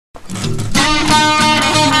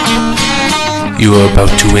You are about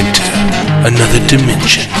to enter another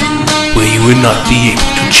dimension where you will not be able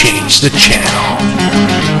to change the channel.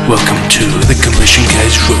 Welcome to the Combustion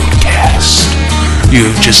Guys Roadcast. You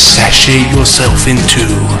have just sashayed yourself into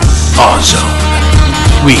our zone.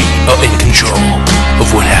 We are in control of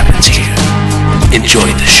what happens here. Enjoy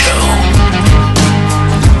the show.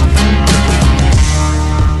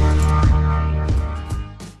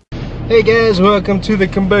 Hey guys, welcome to the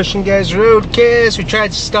Combustion Guys Roadcast. We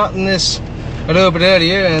tried starting this a little bit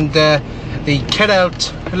earlier, and the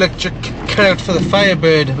electric cutout for the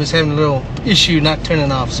Firebird was having a little issue not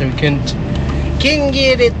turning off, so we couldn't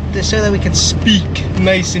get it so that we could speak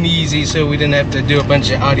nice and easy, so we didn't have to do a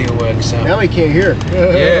bunch of audio work. So now we can't hear.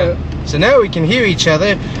 Yeah. So now we can hear each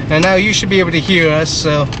other, and now you should be able to hear us,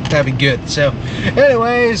 so that'd be good. So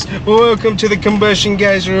anyways, welcome to the Combustion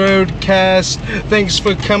Guys Roadcast. Thanks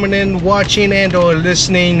for coming in, watching, and or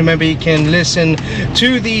listening. Remember, you can listen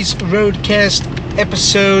to these Roadcast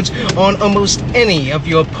episodes on almost any of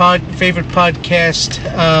your favorite podcast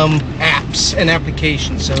apps and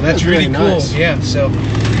applications, so that's really cool. Nice. Yeah, so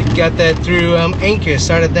got that through Anchor,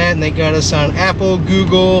 started that, and they got us on Apple,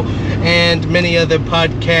 Google, and many other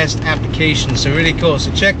podcast applications, so really cool.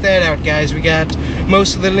 So check that out, guys. We got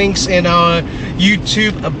most of the links in our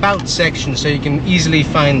YouTube About section, so you can easily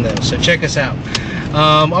find those, so check us out.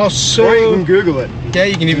 Also, or you can Google it. Yeah,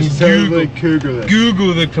 you can even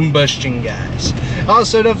Google the Combustion Guys.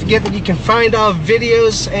 Also, don't forget that you can find our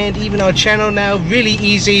videos and even our channel now really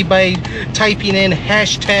easy by typing in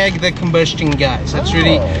hashtag the Combustion Guys. That's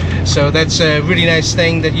really, so that's a really nice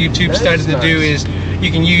thing that YouTube started to do, is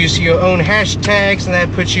you can use your own hashtags, and that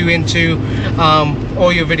puts you into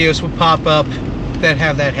all your videos will pop up that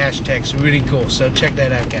have that hashtag. So really cool. So check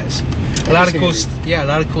that out, guys. A lot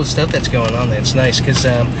of cool stuff that's going on there. It's nice because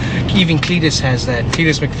even Cletus has that.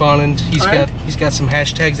 Cletus McFarland, he's got some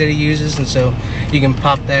hashtags that he uses, and so you can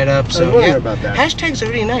pop that up. So yeah, about that. Hashtags are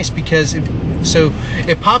really nice because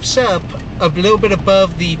it pops up a little bit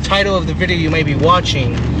above the title of the video you may be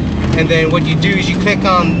watching, and then what you do is you click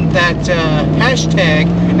on that hashtag,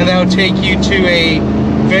 and that will take you to a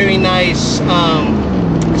very nice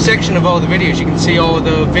section of all the videos. You can see all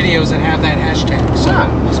the videos that have that hashtag. So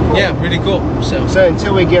that's cool. Yeah, really cool. So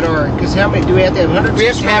until we get our, because how many do we have to have? 100 we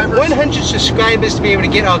have to have 100 subscribers to be able to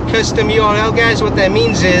get our custom URL, guys. What that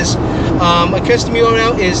means is a custom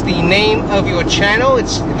URL is the name of your channel.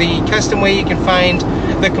 It's the custom way you can find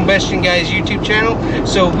the Combustion Guys YouTube channel.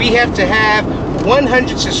 So we have to have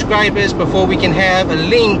 100 subscribers before we can have a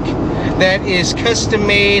link that is custom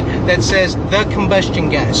made that says the Combustion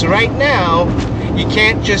Guys. So right now, you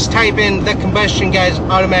can't just type in the Combustion Guys,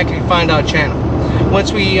 automatically find our channel.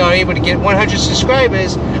 Once we are able to get 100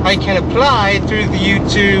 subscribers, I can apply through the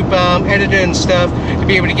YouTube editor and stuff to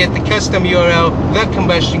be able to get the custom URL, the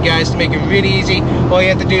Combustion Guys, to make it really easy. All you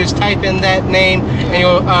have to do is type in that name, and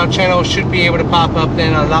your channel should be able to pop up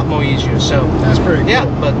then a lot more easier. So that's pretty cool. Yeah,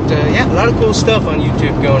 but yeah, a lot of cool stuff on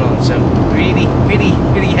YouTube going on. So really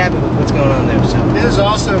happy with what's going on there. So this is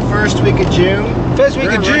also first week of June. First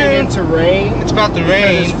week of June. Into rain. It's about the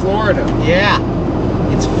rain. It's Florida. Yeah,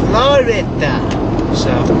 it's Florida. So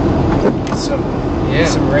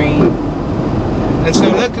some rain. And so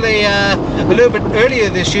luckily a little bit earlier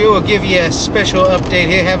this year, we'll give you a special update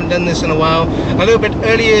here, haven't done this in a while. A little bit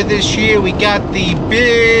earlier this year, we got the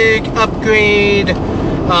big upgrade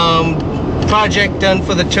project done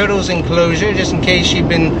for the turtles enclosure. Just in case you've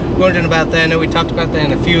been wondering about that, I know we talked about that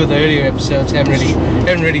in a few of the earlier episodes.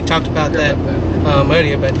 Haven't really talked about that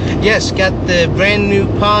earlier, but yes, got the brand new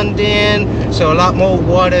pond in, so a lot more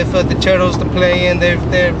water for the turtles to play in.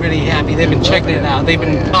 They're really happy. They've been checking it out. They've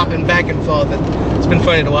been popping back and forth. It's been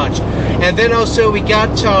funny to watch. And then also we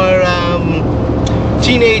got our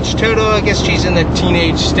teenage turtle. I guess she's in the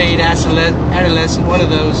teenage state, adolescent, one of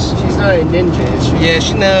those. She's not a ninja, is she?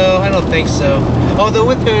 Yeah, no, I don't think so. Although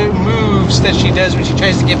with her moves that she does when she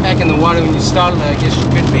tries to get back in the water when you startle her, I guess she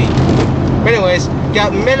could be. But anyways,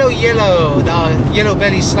 got Mellow Yellow, the yellow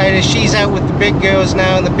belly slider. She's out with the big girls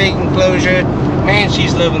now in the big enclosure. Man,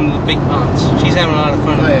 she's loving the big ponds. She's having a lot of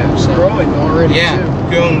fun. Oh yeah, she's growing already. Yeah, too.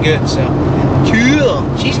 Growing good. So cool.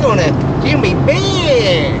 She's gonna be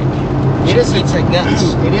big. It's like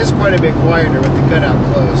nuts. It is quite a bit quieter with the cutout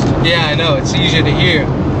closed. Yeah, I know. It's easier to hear.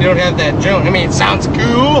 You don't have that drone. I mean, it sounds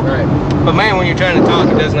cool, right? But man, when you're trying to talk,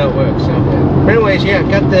 it does not work. So, but anyways, yeah,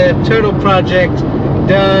 got the turtle project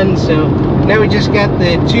done. So now we just got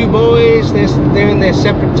the two boys. They're in their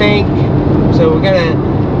separate tank. So we're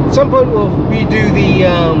gonna, at some point, we'll redo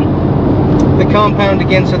the compound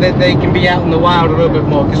again so that they can be out in the wild a little bit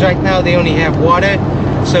more. Because right now they only have water.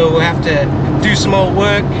 So we'll have to do some more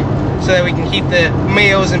work so that we can keep the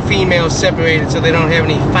males and females separated, so they don't have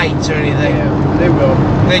any fights or anything. Yeah, they will.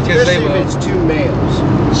 Especially if it's two males.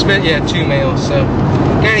 Yeah, two males. So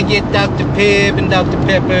gotta get Dr. Pibb and Dr.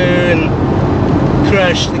 Pepper and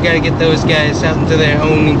Crush. They gotta get those guys out into their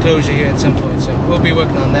own enclosure here at some point. So we'll be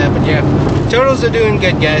working on that. But yeah, turtles are doing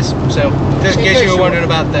good, guys. So just in case you were wondering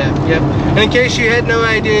about that. Yep. And in case you had no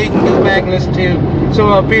idea, you can go back and listen to some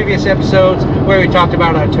of our previous episodes where we talked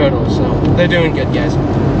about our turtles. So they're doing good, guys.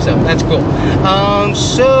 So that's cool.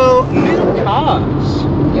 So new cars.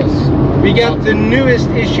 Yes. We got the newest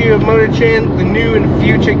issue of Motor Trend, the new and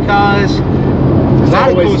future cars. A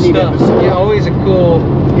lot of cool stuff. Yeah, always a cool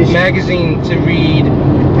magazine to read,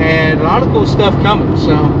 and a lot of cool stuff coming.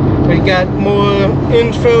 So we got more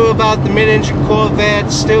info about the mid-engine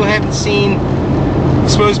Corvette. Still haven't seen.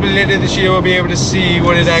 Supposedly later this year we'll be able to see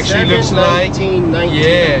what it actually looks like. 19.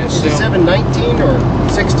 Yeah. Is it 719 or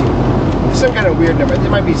 16? It's some kind of weird number. It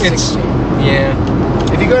might be 16. Yeah.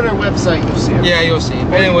 If you go to our website, you'll see it. Yeah, you'll see it.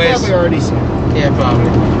 Well, anyways, you've probably already seen it. Yeah, probably.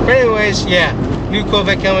 But anyways, yeah, new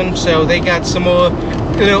Corvette coming, so they got some more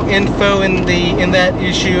little info in that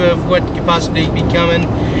issue of what could possibly be coming.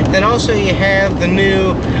 Then also you have the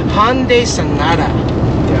new Hyundai Sonata.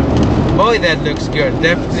 Yeah. Boy, that looks good.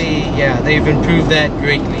 Definitely, yeah, they've improved that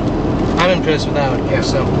greatly. I'm impressed with that one. Yeah.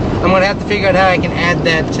 So I'm gonna have to figure out how I can add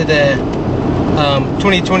that to the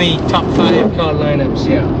 2020 top 5 car lineups.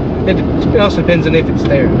 Yeah. It also depends on if it's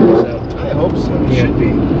there. So. I hope so. It Yeah. should be.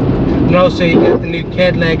 And also you got the new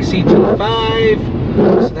Cadillac CT5,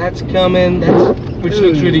 so that's coming. Which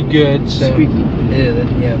looks really good. So Squeaky.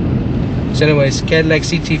 yeah. So anyways, Cadillac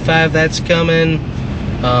CT5, that's coming.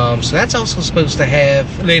 So that's also supposed to have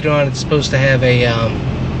later on. It's supposed to have a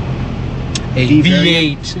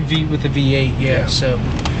V8 with a V8. Yeah. So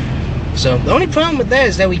the only problem with that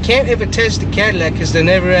is that we can't ever test the Cadillac because they're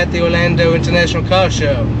never at the Orlando International Car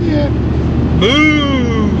Show. Yeah.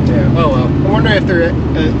 Boo! Yeah. Oh well. I wonder if they're at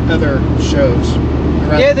other shows.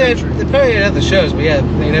 Yeah, they're probably at other shows, but yeah,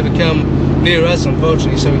 they never come near us,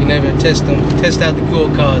 unfortunately, so we can never test out the cool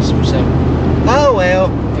cars. So, oh well.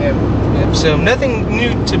 Yeah. Yep, so nothing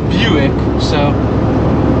new to Buick. So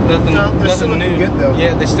nothing new. Good, though.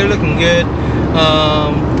 Yeah, they're still looking good.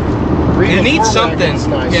 They need something.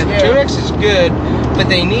 Nice. Yeah, the T-Rex is good, but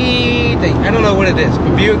they need. I don't know what it is,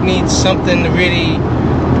 but Buick needs something to really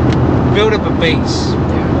build up a base.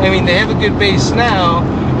 Yeah. I mean, they have a good base now,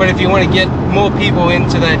 but if you want to get more people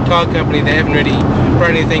into that car company, they haven't really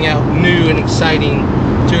brought anything out new and exciting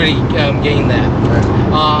to really gain that. Right.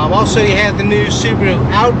 Also, you have the new Subaru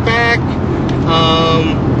Outback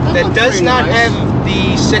that does not have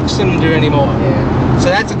the 6-cylinder anymore. Yeah. So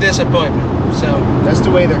that's a disappointment. So that's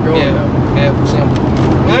the way they're going. Yeah. So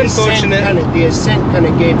unfortunate. The Ascent kind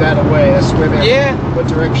of gave that away. That's where they what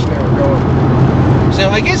direction they were going. So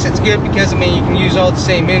I guess it's good because I mean you can use all the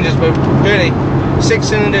same engines, but really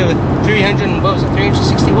 6-cylinder with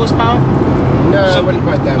 360 horsepower? No, it wasn't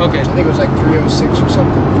quite that much. I think it was like 306 or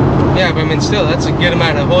something. Yeah, but I mean still, that's a good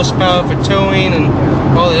amount of horsepower for towing and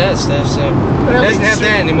all of that stuff. So it doesn't have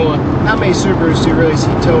that anymore. How many Subarus do you really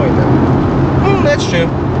see towing though? That's true.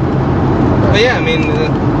 But yeah, I mean,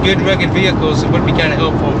 good rugged vehicles would be kind of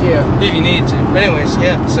helpful. Yeah. If you need to. But anyways,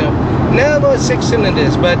 yeah. So no more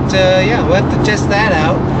 6-cylinders, but yeah, we'll have to test that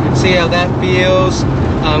out, see how that feels.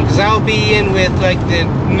 Because I'll be in with like the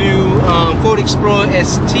new Ford Explorer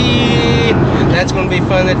ST. That's going to be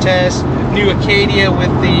fun to test. New Acadia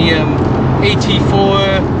with the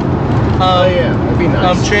AT4. That'd be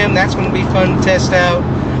nice. Trim. That's going to be fun to test out.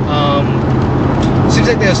 Seems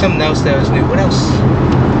like there was something else that was new. What else?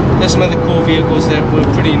 There's some other cool vehicles that were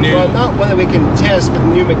pretty new. Well, not one that we can test, but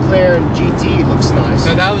the new McLaren GT looks nice.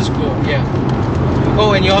 No, that was cool, yeah.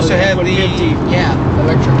 Oh, and you also have the electric.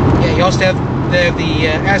 Yeah, you also have the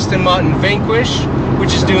Aston Martin Vanquish,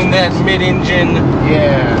 which is doing that mid-engine.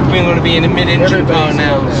 Yeah. We're going to be in a mid-engine car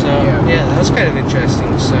now, so yeah, that was kind of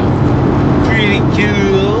interesting. So pretty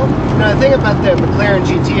cool. Now, the thing about the McLaren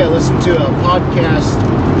GT, I listened to a podcast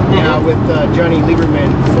with Johnny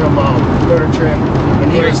Lieberman from Motor Trim,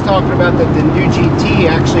 and he was talking about that the new GT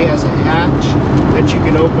actually has a hatch that you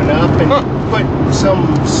can open up and put some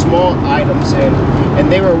small items in,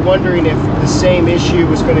 and they were wondering if the same issue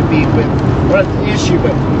was going to be with, not the issue,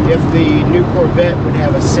 but if the new Corvette would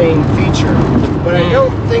have a same feature. But I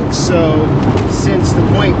don't think so, since the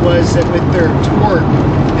point was that with their torque,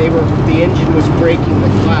 the engine was breaking the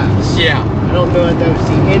glass. Yeah. I don't know if that was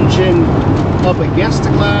the engine up against the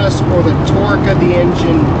glass or the torque of the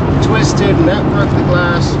engine twisted and that broke the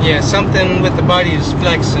glass. Yeah, something with the body is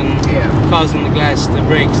flexing, causing the glass to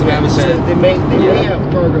break. So that was so they may have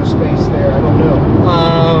cargo space there. I don't know.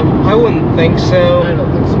 I wouldn't think so. I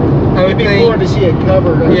don't think so. hard to see a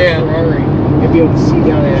cover of a Ferrari and be able to see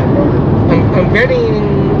down that motor. I'm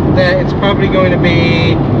betting that it's probably going to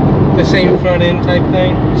be the same front end type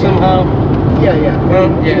thing somehow. Yeah.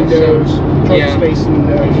 Windows, trunk space in the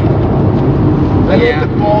windows. I don't know if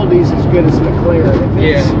the quality is as good as McLaren.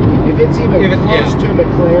 If it's even close to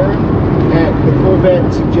McLaren at the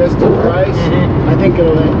Corvette suggested price, I think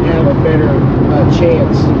it'll have a better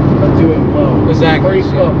chance of doing well. Exactly.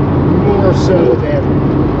 Or more so than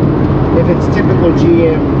if it's typical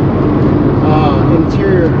GM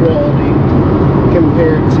interior quality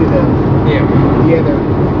compared to the other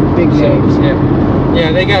big names.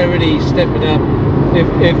 Yeah, they got to really step it up.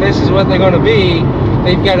 If this is what they're going to be,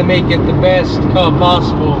 they've got to make it the best car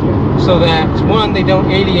possible, so that one, they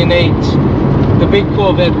don't alienate the big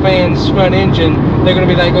Corvette fans' front engine. They're going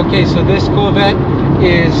to be like, okay, so this Corvette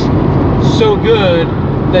is so good,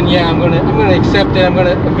 then yeah, I'm gonna accept it. I'm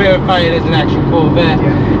gonna verify it as an actual Corvette.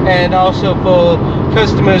 And also for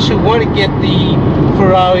customers who want to get the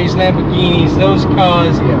Ferraris, Lamborghinis, those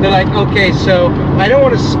cars, they're like, okay, so I don't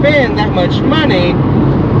want to spend that much money,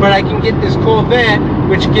 but I can get this Corvette,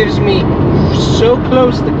 which gives me so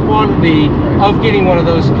close the quality of getting one of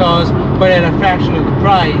those cars, but at a fraction of the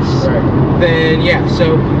price. Then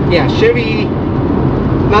Chevy.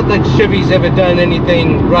 Not that Chevy's ever done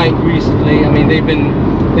anything right recently. I mean, they've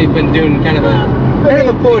been doing kind of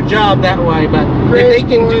a poor job that way. But if they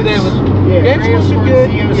can do that with transports are good,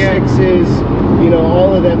 Z06s, you know,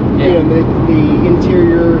 all of them, you know, the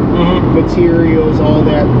interior materials, all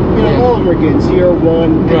that, you know, all of them are good.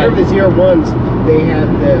 ZR1, remember the ZR1s? They had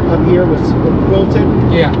the up here was quilted.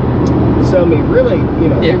 So I mean, really, you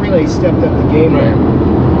know, they really stepped up the game there.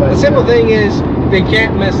 But the simple thing is, they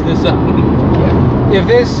can't mess this up. If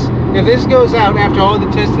this goes out after all the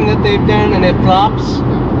testing that they've done and it flops,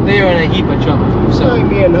 they are in a heap of trouble. So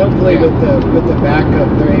and hopefully with the backup,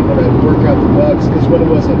 they're able to work out the bugs. Because what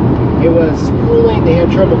was it? It was cooling. They had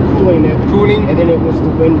trouble cooling it. And then it was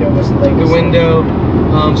the window was the latest. The window.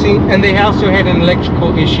 And they also had an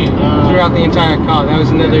electrical issue throughout the entire car. That was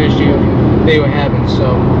another issue they were having.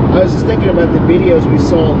 So I was just thinking about the videos we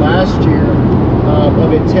saw last year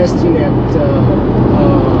of it testing at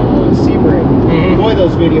Sebring. Boy,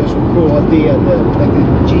 those videos were cool. At the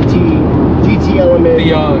GT element.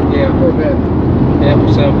 Corvette.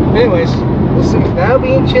 So, anyways, we'll see. That'll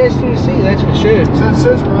be interesting to see. That's for sure. So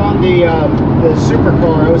since we're on the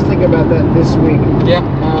supercar, I was thinking about that this week.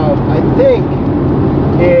 I think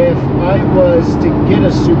if I was to get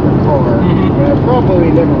a supercar, and I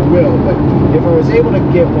probably never will, but if I was able to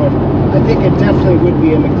get one, I think it definitely would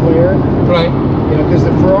be a McLaren. You know, because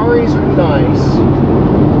the Ferraris are nice,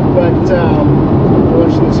 but I'm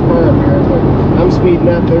watching this car up here, but I'm speeding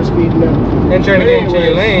up, they're speeding up. And trying to get into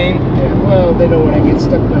your lane. Well, they don't want to get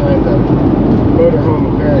stuck behind the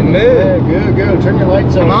motorhome apparently. Go. Turn your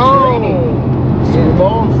lights on. Come on. So we're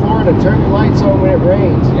all in Florida, turn your lights on when it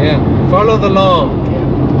rains. Follow the law.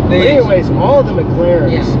 But anyways, all the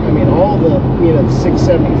McLarens, I mean, all the, you know, the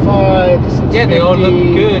 675, the 650, they all look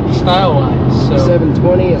good style-wise. So.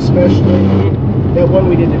 720 especially. That one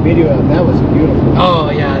we did the video of, that was beautiful.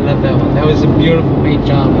 Oh yeah, I love that one. That was a beautiful paint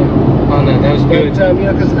job on that. That was good. But you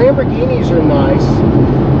know, because Lamborghinis are nice.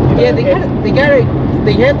 You know,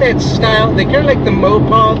 they have that style. They kind of like the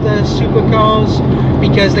Mopar, the supercars,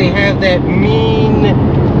 because they have that mean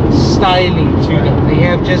styling to them. They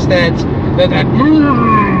have just that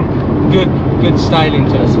good styling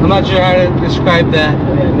to us. I'm not sure how to describe that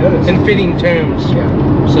in fitting terms.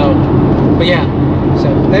 So, but so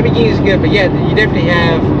Lamborghini is good, but you definitely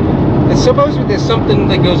have. Supposedly there's something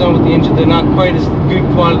that goes on with the engine. They're not quite as good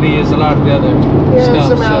quality as a lot of the other stuff.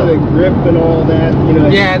 Somehow the grip and all that, you know.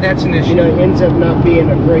 That's an issue. You know, it ends up not being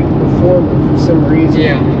a great performer for some reason.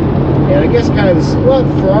 And I guess kind of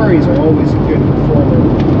Ferraris are always a good performer,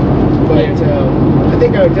 but I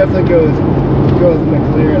think I would definitely go with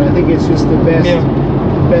McLaren. I think it's just the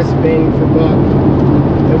best bang for buck.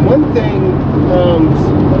 And one thing,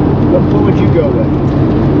 what would you go with?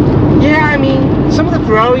 I mean, some of the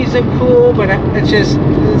Ferraris are cool, but it's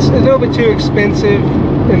a little bit too expensive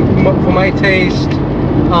for my taste.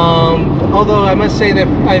 Although I must say that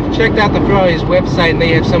I've checked out the Ferrari's website and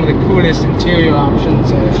they have some of the coolest interior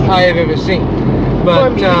options I have ever seen. But well, I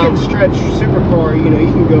mean, you can stretch supercar, you know,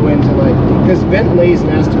 you can go into like, because Bentley's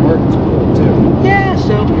and Aston Martin's cool too.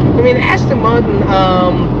 So, I mean, Aston Martin,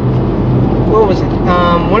 what was it?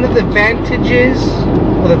 One of the Vantages,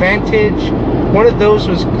 or the Vantage, one of those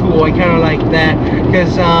was cool. I kind of like that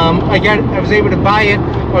because I was able to buy it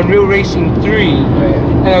on Real Racing 3,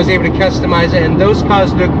 and I was able to customize it. And those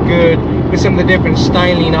cars look good with some of the different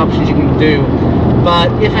styling options you can do.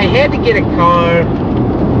 But if I had to get a car,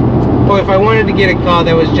 or if I wanted to get a car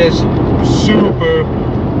that was just super,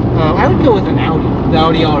 I would go with an Audi, the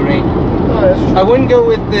Audi R8. Oh, I wouldn't go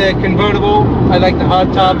with the convertible. I like the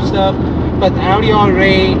hard top stuff, but the Audi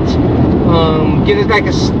R8, get it like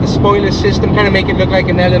a spoiler system, kind of make it look like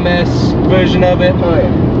an LMS version of it. Oh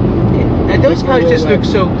yeah. And those cars just look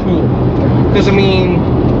so cool. Because I mean,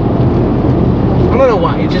 I don't know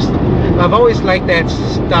why. I've always liked that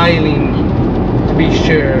styling. To be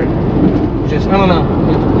sure, just I don't know.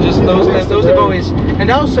 Just those have always, and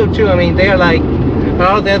also too. I mean, they are like.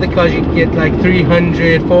 All the other cars you get like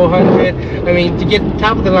 300, 400. I mean, to get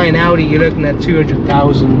top of the line Audi, you're looking at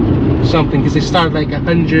 200,000 something, because they start like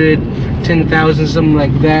 110,000, something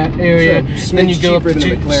like that area. So, then you go up to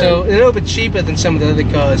so a little bit cheaper than some of the other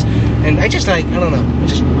cars. And I just like, I don't know,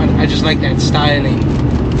 I just like that styling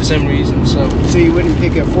for some reason. So you wouldn't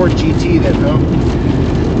pick a Ford GT then, huh?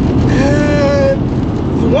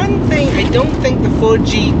 One thing, I don't think the Ford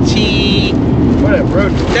GT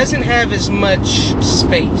doesn't have as much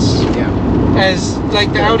space. Yeah. As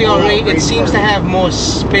like the Audi R8, it seems to have more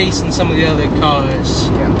space than some of the other cars.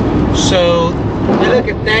 Yeah. So I look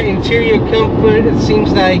at that interior comfort. It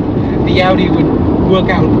seems like the Audi would work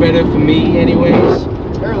out better for me, anyways.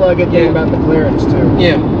 There's a lot of good thing about McLarens too.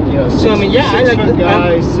 Yeah. You know, So I mean, yeah, I like the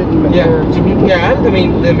guys sitting in McLarens. Yeah, I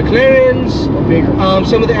mean the McLarens, bigger.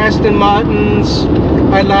 some of the Aston Martins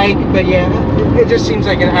I like, but yeah, it just seems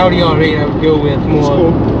like an Audi R8 I would go with more. It's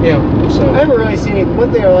cool. Yeah. So I haven't really seen it.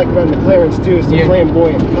 One thing I like about McLarens too is the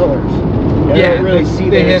flamboyant colors. I don't really see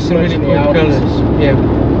they that have as some much really in the cool Audis. colors. Yeah.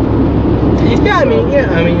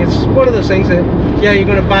 I mean, it's one of those things that, yeah, you're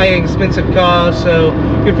gonna buy an expensive car, so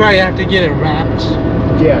you probably have to get it wrapped.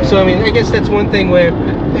 Yeah. So I mean, I guess that's one thing where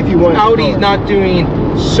if you want Audi's not doing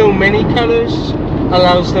so many colors,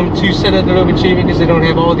 allows them to set it a little bit cheaper because they don't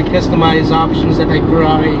have all the customized options that like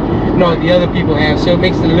Ferrari and all the other people have. So it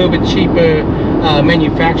makes it a little bit cheaper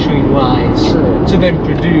manufacturing wise to then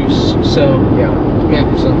produce. So yeah.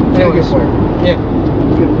 So Good point. Yeah.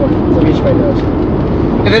 Good point. Let me reach my nose.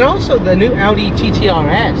 And then also the new Audi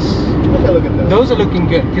TTRS. Look at those. Those are looking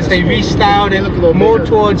good because they restyled it more bigger.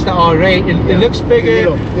 towards the R8. It looks bigger.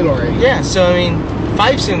 Little R8. Yeah, so I mean,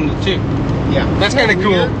 5-cylinder too. Yeah. That's kind of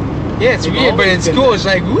cool. Weird? Yeah, it's weird, but it's cool. It's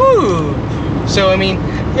like, woo! So I mean,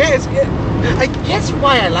 yeah, I guess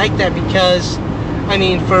why I like that, because I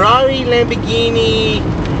mean, Ferrari, Lamborghini,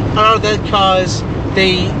 all of that cars,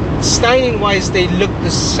 styling wise, they look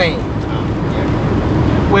the same.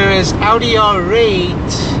 Whereas Audi R8,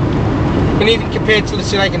 and even compared to, let's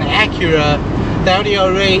say, like an Acura, the Audi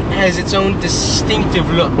R8 has its own distinctive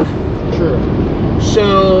look. True.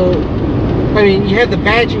 So, I mean, you have the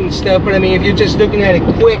badging stuff, but I mean, if you're just looking at it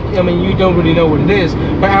quick, I mean, you don't really know what it is.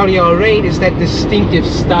 But Audi R8 is that distinctive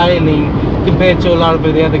styling compared to a lot of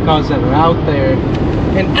the other cars that are out there.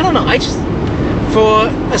 And I don't know, for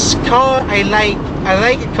a car, I like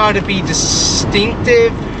a car to be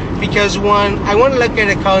distinctive. Because one, I want to look at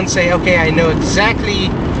a car and say, okay, I know exactly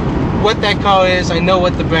what that car is. I know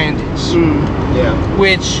what the brand is. Yeah.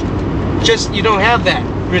 Which, you don't have that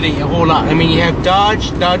really a whole lot. I mean, you have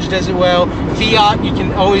Dodge. Dodge does it well. Fiat, you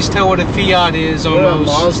can always tell what a Fiat is almost.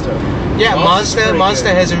 Mazda. Yeah,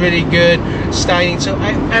 Mazda has a really good styling. So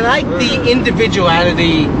I like the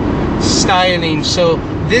individuality styling. So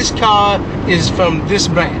this car is from this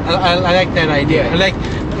brand. I like that idea. Yeah. I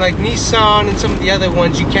like Nissan and some of the other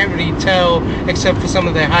ones, you can't really tell except for some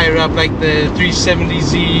of the higher up, like the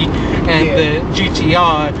 370Z and the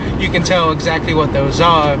GTR. You can tell exactly what those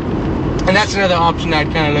are, and that's another option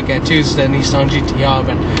I'd kind of look at too, is the Nissan GTR.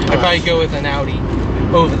 But I'd probably go with an Audi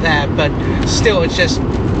over that. But still, it's just,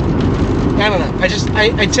 I don't know.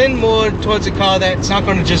 I tend more towards a car that's not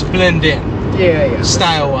going to just blend in. Yeah.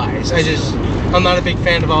 Style wise, I'm not a big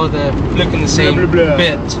fan of all the looking the same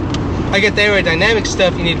bit. I get the aerodynamic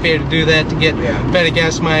stuff, you need to be able to do that to get better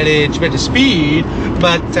gas mileage, better speed,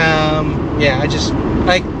 but yeah,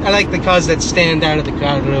 I like the cars that stand out of the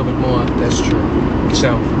crowd a little bit more. That's true.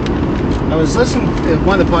 So I was listening to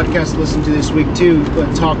one of the podcasts I listened to this week too,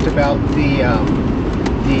 that talked about the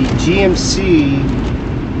GMC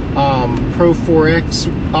Pro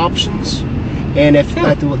 4X options. And if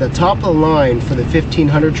at the top of the line for the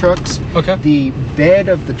 1500 trucks, the bed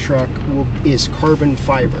of the truck is carbon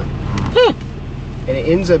fiber. And it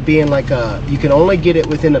ends up being like you can only get it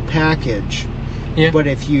within a package, but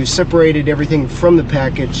if you separated everything from the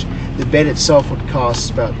package, the bed itself would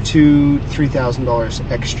cost about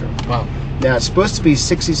 $2,000–3,000 extra. Wow. Now it's supposed to be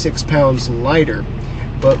 66 pounds lighter,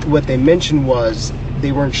 but what they mentioned was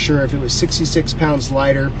they weren't sure if it was 66 pounds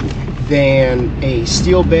lighter than a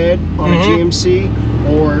steel bed on a GMC,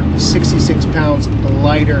 or 66 pounds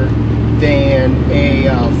lighter than a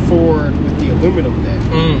Ford aluminum bed.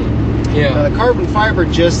 Yeah. Now the carbon fiber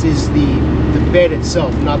just is the bed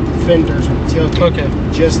itself, not the fenders or the tailgate. Okay.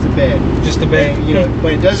 Just the bed. Just the bed. And, you know,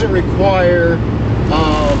 but it doesn't require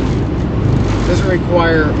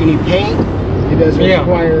any paint. It doesn't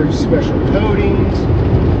require special coatings.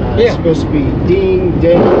 It's supposed to be ding,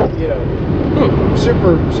 you know,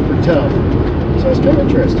 super tough. So it's kind of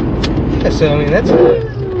interesting. Yeah, so I mean that's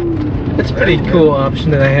a pretty cool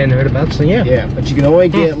option that I hadn't heard about. So yeah. Yeah, but you can only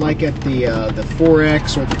get like at the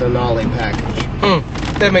 4X or the Denali package.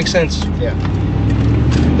 That makes sense. Yeah.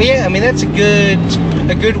 But yeah, I mean that's a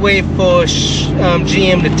good way for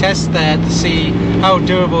GM to test that to see how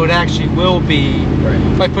durable it actually will be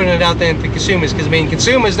by putting it out there to consumers. Because I mean,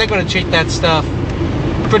 consumers, they're going to treat that stuff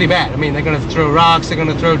pretty bad. I mean, they're going to throw rocks, they're going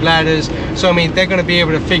to throw ladders. So I mean, they're going to be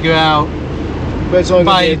able to figure out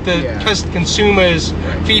by the consumers'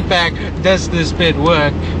 feedback, does this bed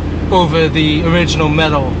work over the original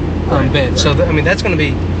metal bed? So I mean, that's going to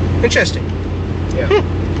be interesting. Yeah.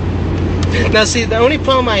 Now see, the only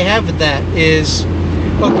problem I have with that is,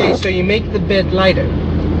 okay, so you make the bed lighter.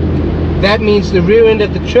 That means the rear end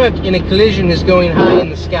of the truck in a collision is going high in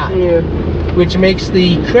the sky, which makes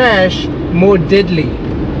the crash more deadly.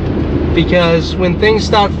 Because when things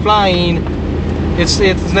start flying, it's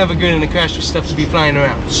never good in a crash for stuff to be flying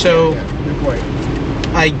around. So good point.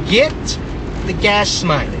 I get the gas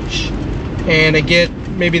mileage, and I get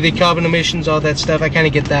maybe the carbon emissions, all that stuff. I kind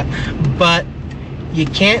of get that, but you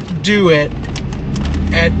can't do it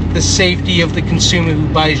at the safety of the consumer who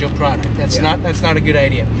buys your product. That's not a good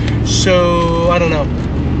idea. So I don't know.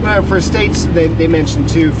 Well, for states, they mentioned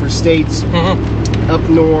too. For states up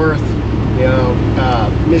north, you know,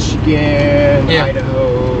 Michigan,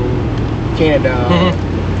 Idaho, Canada.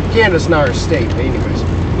 Canada's not our state, but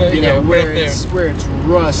anyways, you know, where it's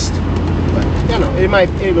rust. But you know,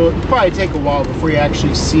 it'll probably take a while before you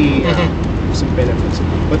actually see some benefits.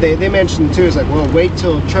 But they mentioned too, is like, well, wait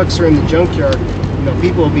till trucks are in the junkyard. You know,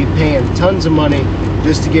 people will be paying tons of money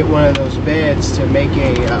just to get one of those beds to make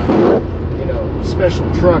a you know, special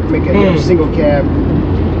truck, make a you know, single cab,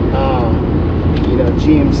 you know,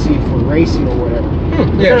 GMC for racing or whatever.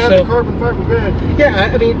 Yeah, so have the carbon fiber bed.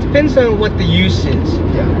 Yeah, I mean, it depends on what the use is.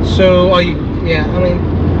 Yeah. So are you? Yeah, I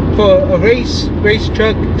mean, for a race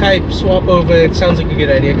truck type swap over, it sounds like a good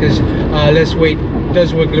idea because less weight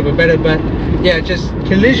does work a little bit better. But yeah, just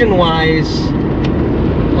collision wise,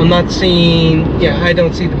 I'm not seeing. Yeah, I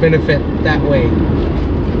don't see the benefit that way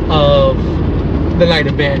of the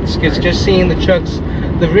lighter beds, because just seeing the trucks,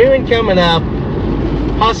 the rear end coming up,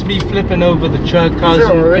 possibly flipping over the truck, causing.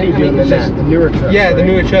 They're already doing that. The newer trucks. Yeah, the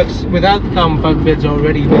newer trucks without the carbon fiber beds are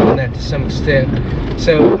already doing that to some extent.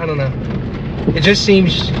 So I don't know. It just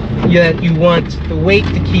seems that you want the weight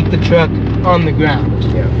to keep the truck on the ground.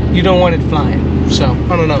 Yeah. You don't want it flying. So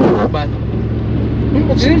I don't know, but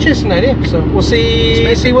it's an interesting idea. So we'll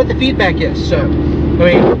see what the feedback is. So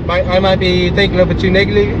I mean, I might be thinking a little bit too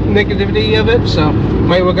negativity of it. So it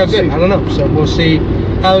might work out good. I don't know. So we'll see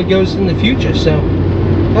how it goes in the future. So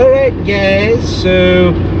all right, guys.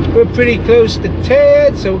 So we're pretty close to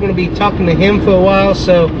Ted. So we're going to be talking to him for a while.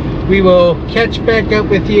 So we will catch back up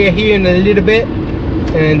with you here in a little bit,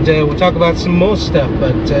 and we'll talk about some more stuff.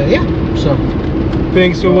 But yeah, so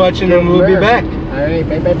thanks for watching, and we'll be back. All right,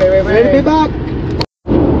 bye. Ready to be back.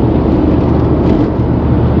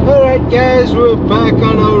 All right, guys, we're back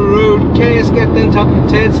on our roadcast. Got done talking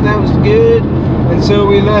to Ted, so that was good. And so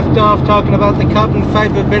we left off talking about the carbon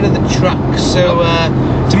fiber bed of the truck. So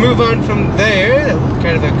to move on from there, that was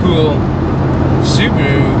kind of a cool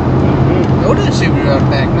Subaru. Oh, that Subaru out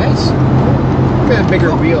back, nice. Got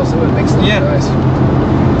bigger wheels, so it makes it nice.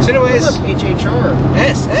 So anyways, look, HHR.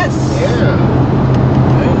 SS. Yeah.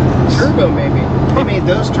 Nice. Turbo maybe. They made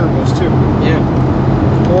those turbos too.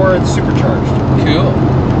 Yeah. Or it's supercharged. Cool.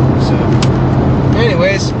 So,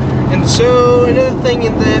 anyways, and so another thing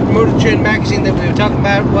in the Motor Trend magazine that we were talking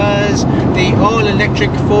about was the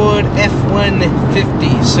all-electric Ford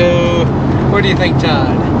F-150. So, what do you think,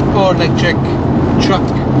 Todd? All-electric truck.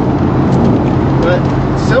 But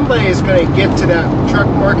somebody is going to get to that truck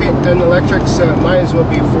market and electric, so it might as well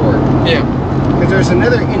be Ford. Yeah. Because there's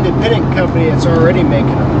another independent company that's already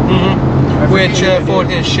making them. Which Ford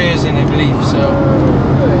has shares in, I believe. So.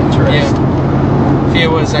 Interesting. Yeah. I forget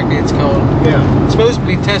what exactly it's called. Yeah.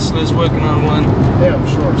 Supposedly Tesla's working on one. Yeah, I'm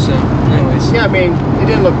sure. So, anyways. Yeah, I mean, it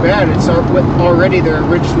didn't look bad. It's already their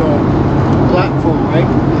original platform, right?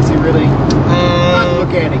 Is it really? I'll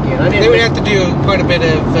look at it again. They would have to do quite a bit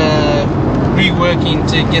of reworking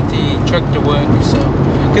to get the truck to work. So,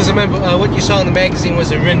 because remember, what you saw in the magazine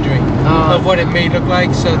was a rendering of what it may look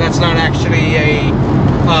like. So that's not actually a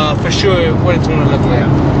for sure what it's going to look like.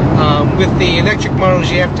 with the electric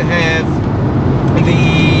models, you have to have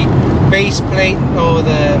the base plate or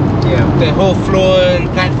the whole floor and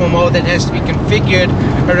platform, all that has to be configured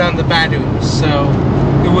around the batteries. So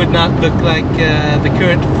it would not look like the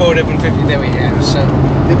current Ford F-150 that we have. So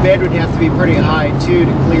the bed would have to be pretty high too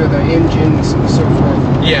to clear the engines and so forth.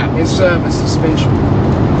 Yeah. And still have a suspension.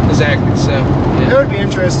 Exactly. So yeah. That would be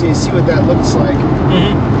interesting to see what that looks like.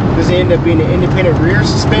 Does it end up being an independent rear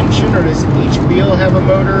suspension, or does each wheel have a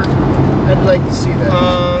motor? I'd like to see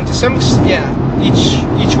that. To some extent, yeah.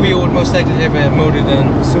 Each wheel would most likely have a motor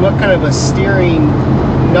then. So what kind of a steering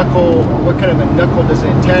knuckle, or what kind of a knuckle does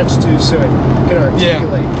it attach to so it can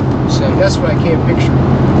articulate? Yeah. So that's what I can't picture.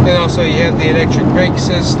 And also you have the electric brake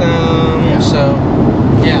system. Yeah. So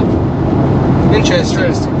yeah.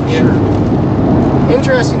 Interesting. Yeah. Sure.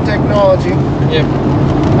 Interesting technology. Yep.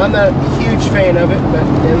 I'm not a huge fan of it, but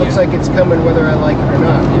it looks like it's coming whether I like it or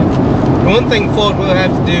not. Yeah. One thing Ford will have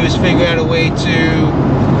to do is figure out a way to,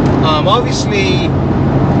 obviously,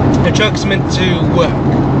 the truck's meant to work.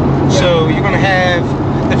 Yeah. So you're going to have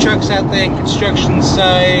the trucks out there in construction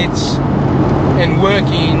sites and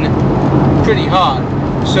working pretty hard.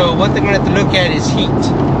 So what they're going to have to look at is heat.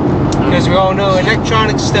 Because we all know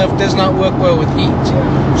electronic stuff does not work well with heat.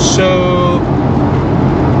 Yeah. So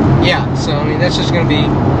yeah, so I mean that's just going to be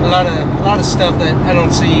a lot of stuff that I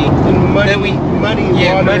don't see. And muddy,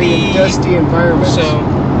 watery, dusty environment. So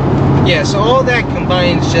yeah, so all that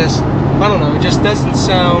combined just, I don't know, it just doesn't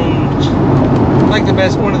sound like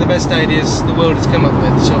one of the best ideas the world has come up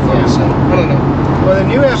with so far. Yeah. So I don't know. Well, the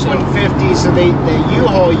new F-150, so the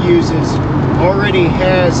U-Haul uses already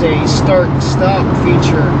has a start-stop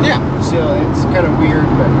feature. Yeah. So it's kind of weird,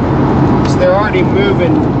 but so they're already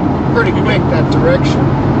moving pretty quick that direction.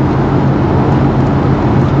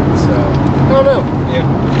 So I don't know. Yeah.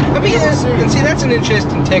 I mean, and see, that's an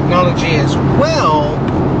interesting technology as well,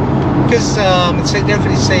 because it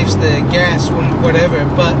definitely saves the gas and whatever.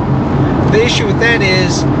 But the issue with that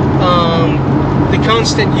is the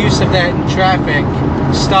constant use of that in traffic,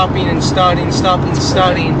 stopping and starting, stopping and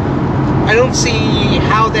starting. I don't see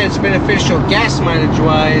how that's beneficial gas mileage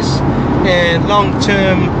wise and long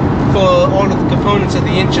term for all of the components of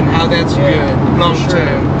the engine, how that's good long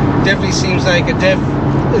term. Definitely seems like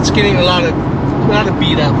it's getting a lot of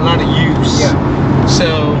beat up, a lot of use. Yeah.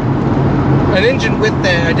 So an engine with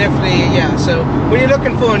that, I definitely, so when you're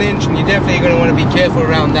looking for an engine, you're definitely going to want to be careful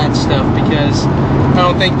around that stuff, because I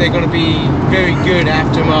don't think they're going to be very good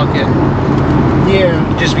aftermarket. Yeah.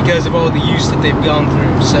 Just because of all the use that they've gone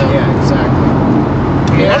through. So yeah, exactly.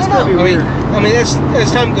 I mean, I don't know. I mean,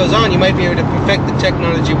 as time goes on, you might be able to perfect the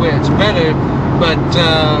technology where it's better, but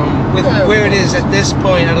with where it is at this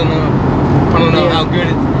point, I don't know how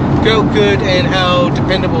good and how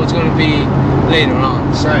dependable it's going to be later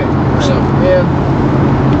on. So, right. So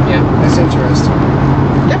yeah, that's interesting.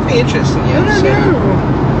 Definitely interesting. Yeah.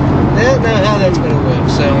 I don't know how that's going to work.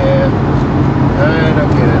 So I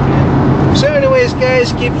don't get it. So anyways,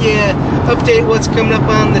 guys, give you an update what's coming up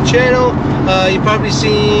on the channel. You've probably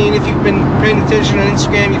seen, if you've been paying attention on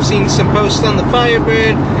Instagram, you've seen some posts on the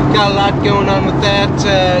Firebird. Got a lot going on with that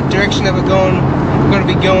direction that we're going to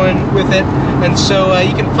be going with it. And so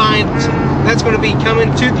you can find, that's going to be coming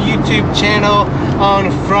to the YouTube channel on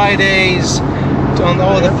Fridays, on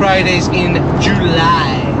all the Fridays in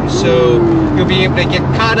July. So you'll be able to get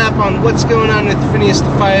caught up on what's going on with Phineas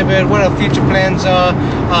the Firebird, what our future plans are,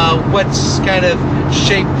 what's kind of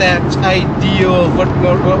shaped that ideal of what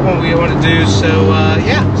we want to do. So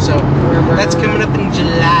so that's coming up in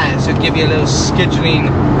July. So give you a little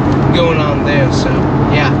scheduling going on there. So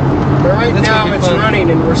but right now it's running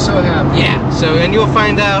and we're so happy. Yeah. So and you'll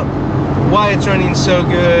find out why it's running so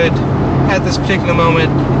good at this particular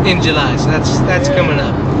moment in July. So that's coming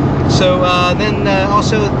up. So then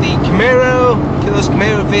also the Camaro, those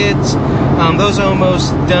Camaro vids, those are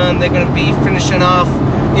almost done. They're going to be finishing off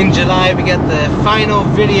in July. We got the final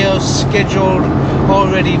video scheduled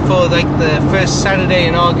already for like the first Saturday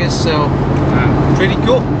in August. So pretty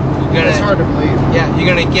cool. It's hard to believe. Yeah, you're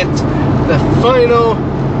going to get the final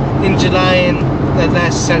in July and that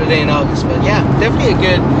last Saturday in August. But yeah, definitely a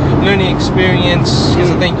good learning experience,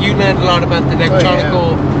 because I think you learned a lot about the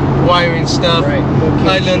electronical wiring stuff. Right.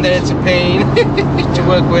 I learned that it's a pain to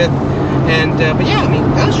work with, and but yeah, I mean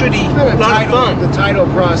that was really a lot of fun. The title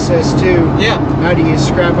process too. Yeah. How do you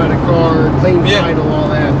scrap out a car, clean title, all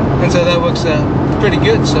that. And so that works pretty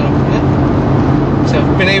good. So so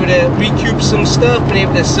been able to recoup some stuff, been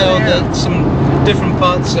able to sell some different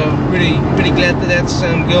parts. So really glad that that's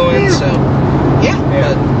going. So Yeah.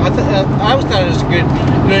 But I always thought it was a good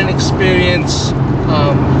learning experience,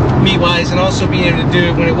 me-wise, and also being able to do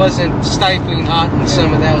it when it wasn't stifling hot in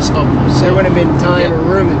summer. That was helpful. So there wouldn't have been time or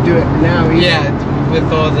room to do it now either. Yeah, with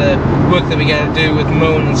all the work that we got to do with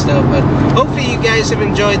mowing and stuff. But hopefully you guys have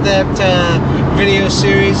enjoyed that video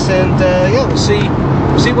series, and yeah, we'll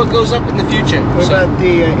see what goes up in the future. What about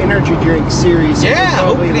the energy drink series? Yeah,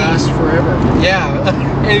 it'll probably hopefully last forever.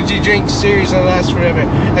 Yeah, energy drink series will last forever.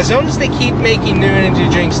 As long as they keep making new energy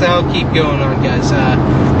drinks, that'll keep going on, guys.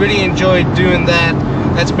 Really enjoyed doing that.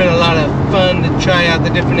 That's been a lot of fun to try out the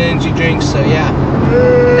different energy drinks. So yeah,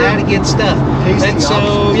 now to get stuff. Tasty and so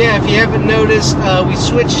options. yeah, if you haven't noticed, we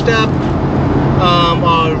switched up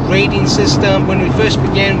our rating system. When we first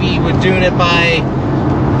began, we were doing it by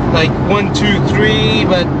like 1, 2, 3,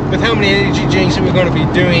 but with how many energy drinks that we're going to be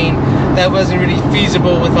doing, that wasn't really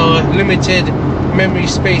feasible with our limited memory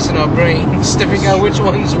space in our brains to figure out which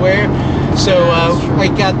ones were. So I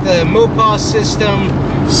got the Mopar system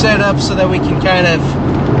set up so that we can kind of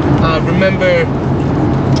remember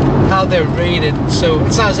how they're rated. So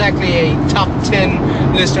it's not exactly a top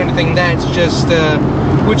 10 list or anything. That's just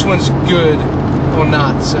which one's good or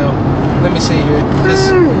not. So let me see here.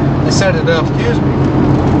 I set it up. Excuse me.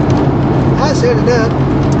 I set it up.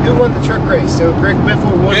 Who won the truck race? So Greg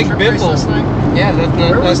Biffle won the truck race last night? Yeah,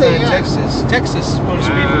 last night in at? Texas. Texas Motor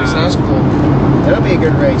Speedway, so that's cool. That'll be a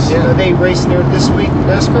good race. Yeah. Are they racing there this week,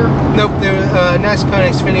 NASCAR? Nope, they're Nascar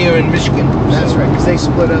and Xfinity are in Michigan. That's right, because they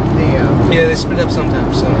split up the... Yeah, they split up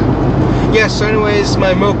sometimes. So yeah, so anyways,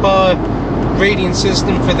 my Mopar rating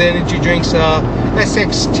system for the energy drinks are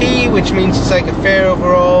SXT, which means it's like a fair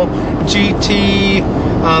overall. GT,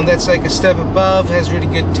 that's like a step above, has really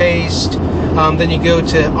good taste. Then you go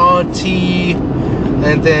to RT,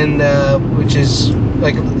 and then which is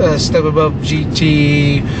like a step above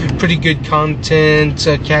GT, pretty good content,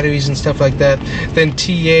 categories and stuff like that. Then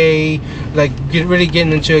TA, like really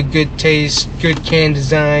getting into a good taste, good can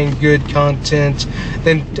design, good content.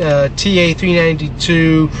 Then TA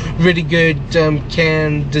 392, really good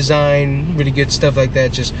can design, really good stuff like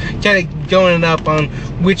that. Just kind of going up on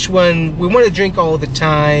which one we want to drink all the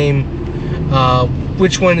time,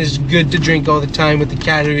 which one is good to drink all the time with the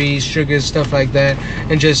calories, sugars, stuff like that,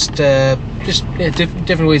 and just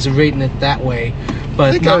different ways of rating it that way,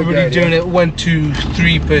 but not really doing it 1, 2,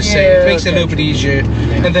 3 per se. Yeah, it makes it a little bit easier.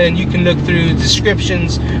 Yeah. And then you can look through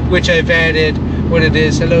descriptions, which I've added what it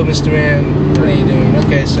is. Hello, Mr. Man, what are you doing?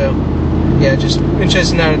 Okay, so yeah, just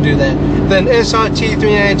interested in how to do that. Then SRT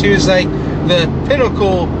 392 is like the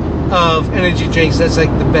pinnacle of energy drinks. That's like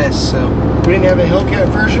the best. So We didn't have a Hellcat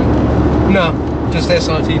version? no, just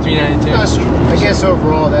SRT 392. That's true. I guess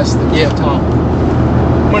overall that's the top.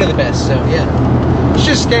 One of the best. So yeah, let's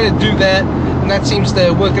just kind of do that, and that seems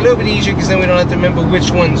to work a little bit easier because then we don't have to remember which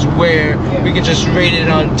one's where. Yeah. We can just rate it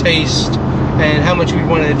on taste and how much we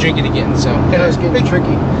wanted to drink it again. So It's getting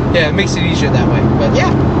tricky. yeah, it makes it easier that way. But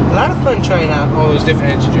yeah, a lot of fun trying out all those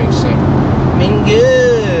different energy drinks. So I mean,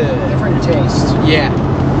 good. Different taste. Yeah,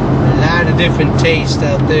 a lot of different tastes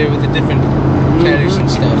out there with the different categories and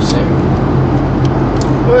stuff. So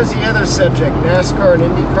What was the other subject? NASCAR and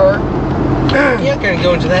IndyCar? yeah, kind of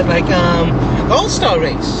go into that, like the All-Star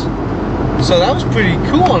race. So that was pretty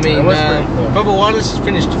cool. I mean, That was pretty cool. Bubba Wallace has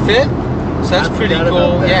finished 5th, so that's I pretty forgot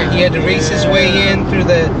cool. about Yeah, that. he had to race his way in through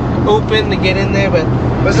the open to get in there, but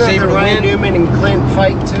Was he was that able the to Ryan win. Newman and Clint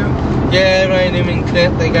fight too? Yeah, Ryan Newman and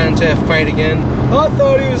Clint, they got into a fight again. Oh, I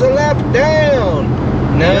thought he was a lap down.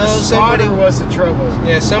 No, Yes, somebody Slaughter was the trouble.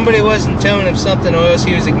 Yeah, somebody wasn't telling him something, or else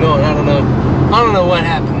he was ignoring. I don't know what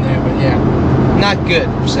happened there, but yeah, not good.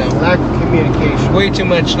 So Lack of communication. way too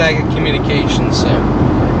much lack of communication. So,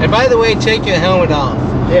 and by the way, take your helmet off.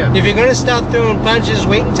 Yeah. If you're gonna start throwing punches,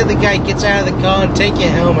 wait until the guy gets out of the car and take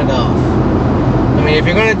your helmet off. I mean, if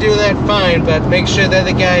you're gonna do that, fine, but make sure that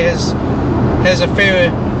the guy has a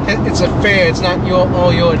fair. It's not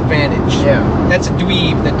all your advantage. Yeah. That's a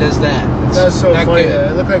dweeb that does that. It's That's so not funny.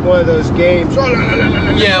 good. It looked like one of those games.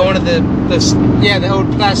 Yeah, one of the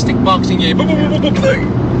old plastic boxing game.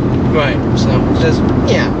 Right. So just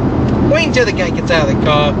wait until the guy gets out of the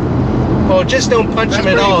car, or just don't punch him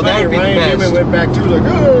at all. That would be the Ryan best. Newman went back to like,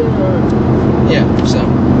 oh. Yeah. So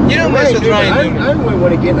you don't mess with Ryan Newman. I wouldn't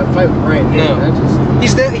want to get in a fight with Ryan Newman. No.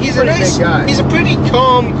 He's a pretty nice big guy. He's a pretty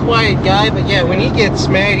calm, quiet guy, but yeah, when he gets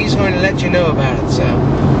mad, he's going to let you know about it. So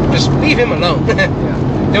just leave him alone.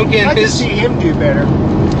 Yeah. Don't get I in can his. see him do better.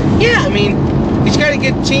 Yeah, I mean, he's got a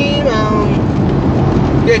good team.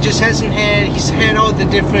 He's had all the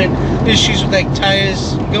different issues with like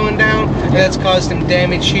tires going down, and that's caused him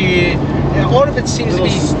damage here. And all of it seems to be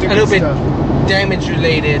a little bit damage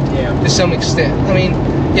related to some extent. I mean,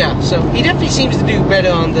 Yeah, so he definitely seems to do better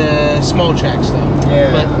on the small tracks though.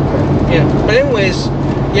 Yeah. But, Okay. yeah. But anyways,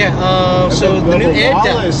 yeah. So the new air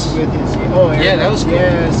ducts. Yeah, that was cool.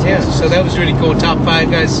 Yes. Yeah. So that was really cool. Top 5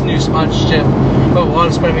 guys, new sponsorship. Oh,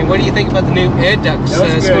 Wallace. But I mean, what do you think about the new air ducts? That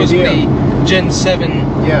was a good supposed idea. to be Gen 7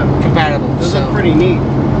 compatible. Those look pretty neat.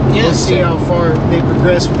 Yeah. We'll see how far they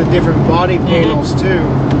progress with the different body panels too.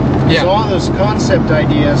 Yeah. So all those concept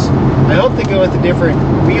ideas, I hope they go with a different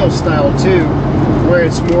wheel style too, where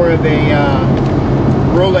it's more of a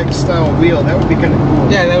Rolex style wheel. That would be kind of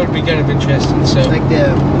cool. Yeah, that would be kind of interesting. So like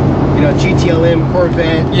the, GTLM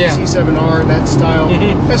Corvette, C7R, that style.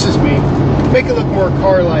 That's just me. Make it look more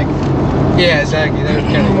car-like. Yeah, exactly. That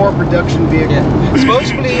would kind of more production vehicle. Yeah.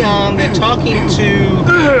 Supposedly, they're talking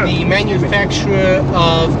to the manufacturer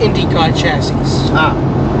of IndyCar chassis.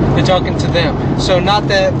 They're talking to them. So not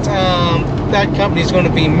that that company is going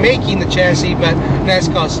to be making the chassis, but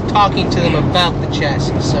NASCAR's talking to them about the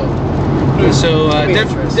chassis. So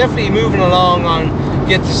definitely moving along on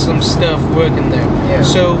getting some stuff working there. Yeah.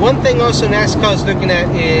 So one thing also NASCAR's looking at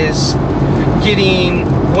is getting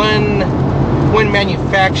one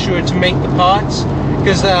manufacturer to make the parts,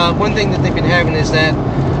 because one thing that they've been having is that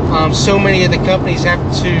so many of the companies have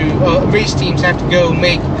to race teams have to go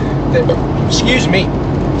make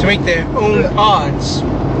to make their own parts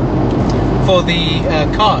for the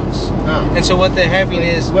cars. And so what they're having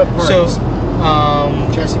is what parts?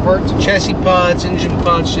 Chassis parts, engine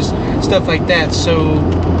parts, just stuff like that. So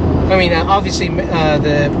I mean, obviously,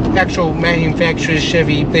 the actual manufacturers,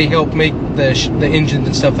 Chevy, they help make the engines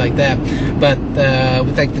and stuff like that. But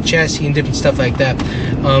with like the chassis and different stuff like that,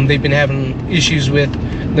 they've been having issues with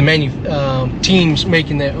the teams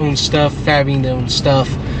making their own stuff, fabricating their own stuff.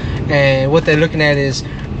 And what they're looking at is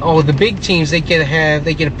all the big teams, they get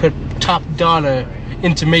to put top dollar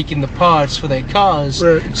into making the parts for their cars.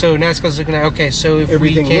 Right. So NASCAR's looking at, okay, so if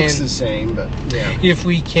everything we can, looks the same, but yeah, if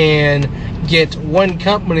we can get one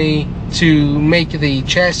company to make the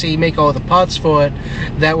chassis, make all the parts for it,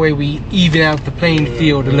 that way we even out the playing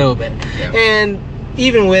field a little bit. Yeah. And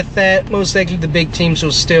even with that, most likely the big teams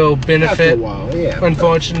will still benefit. After a while, yeah.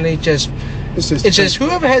 Unfortunately, it's just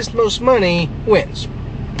whoever has the most money wins.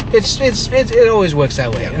 It always works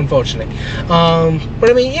that way, unfortunately. But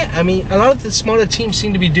I mean, yeah, I mean, a lot of the smaller teams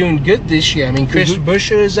seem to be doing good this year. I mean, Chris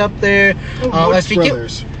Buescher is up there. Woods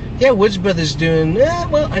Brothers. Woods Brothers doing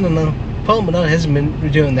well. I don't know. Paul Menard hasn't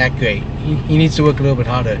been doing that great. He needs to work a little bit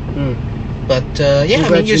harder. But yeah, I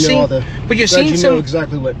mean, you're seeing some. Know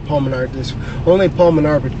exactly what Paul Menard is. Only Paul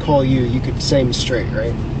Menard would call you. You could say him straight,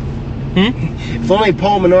 right? If only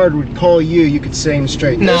Paul Menard would call you, you could say him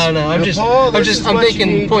straight. No, I'm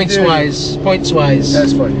thinking points wise.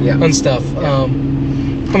 That's fine, yeah. On stuff. I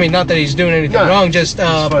mean, not that he's doing anything wrong. Just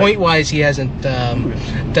point wise, he hasn't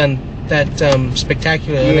done that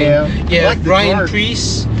spectacular. Yeah. I mean, like Ryan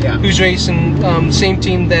Preece, who's racing same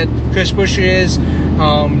team that Chris Buescher is,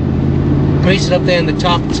 racing up there in the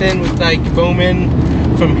top 10 with like Bowman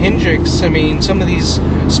from Hendricks. I mean, some of these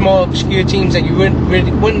small obscure teams that you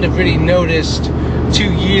wouldn't have really noticed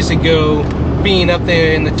 2 years ago being up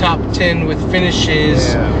there in the top 10 with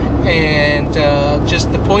finishes and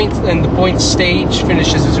just the point stage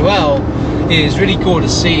finishes as well is really cool to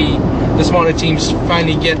see. The smaller teams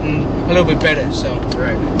finally getting a little bit better, so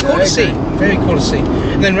cool to see. Very cool to see.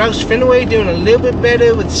 And then Roush Fenway doing a little bit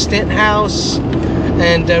better with Stenhouse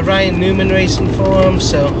and Ryan Newman racing for him.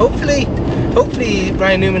 So hopefully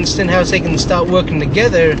Ryan Newman and Stenhouse, they can start working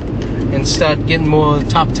together and start getting more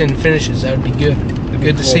top 10 finishes. That would be good.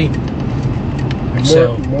 Good to see.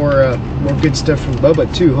 More good stuff from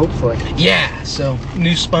Bubba too, hopefully. Yeah. So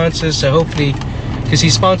new sponsors. So hopefully, because he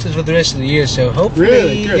sponsors for the rest of the year. So hopefully,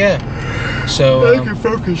 really good. Yeah. So I can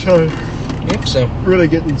focus on. Yep. So really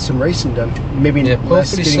getting some racing done. Maybe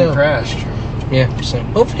less getting crashed. Yeah. So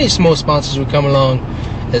hopefully some more sponsors will come along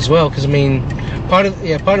as well, because I mean, part of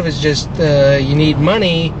it's just you need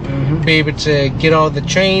money, be able to get all the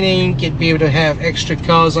training, be able to have extra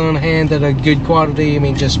cars on hand that are good quality. I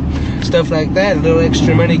mean, just stuff like that. A little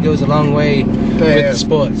extra money goes a long way with the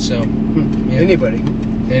sport. So anybody,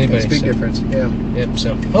 it's a big difference. Yeah. Yep.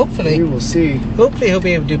 So hopefully we will see. Hopefully he'll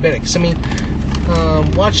be able to do better. Because I mean,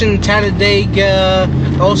 watching Talladega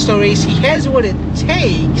All-Star race, he has what it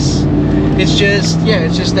takes. It's just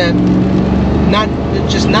that.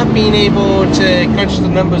 Not being able to crunch the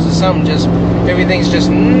numbers or something, just everything's just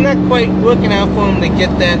not quite working out for him to get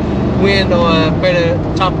that win or a better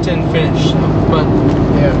top 10 finish. But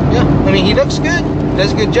yeah, I mean, he looks good,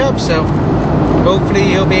 does a good job, so hopefully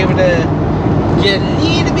he'll be able to get a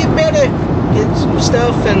little bit better, get some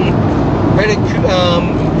stuff, and better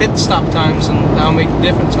pit stop times, and that'll make a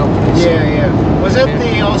difference, hopefully. Yeah, yeah. Was that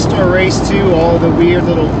the All-Star race too? All the weird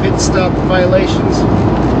little pit stop violations?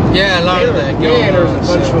 Yeah, a lot of that going Yeah, there was a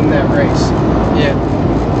bunch of them that race. Yeah.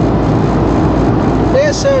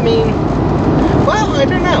 Yeah, so I mean, well, I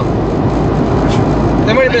don't know.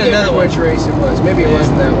 There might have been another one. Which race it was? Maybe it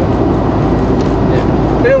wasn't that one.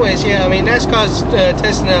 But anyways, yeah, I mean, NASCAR's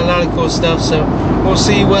testing out a lot of cool stuff, so we'll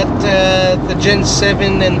see what the Gen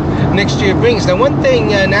 7 and next year brings. Now, one thing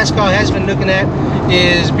NASCAR has been looking at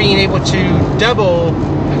is being able to double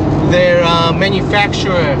their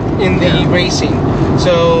manufacturer in the racing.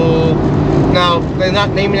 So now they're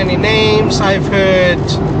not naming any names. I've heard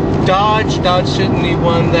Dodge certainly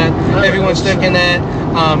one that everyone's looking at.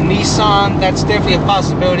 Nissan, that's definitely a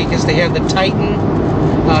possibility because they have the Titan,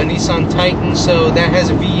 Nissan Titan, so that has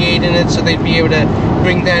a V8 in it, so they'd be able to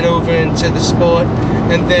bring that over into the sport.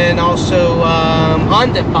 And then also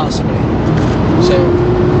Honda possibly. So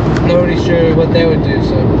not really sure what that would do.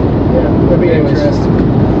 So yeah, that'd be interesting.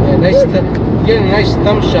 Yeah, nice. Getting a nice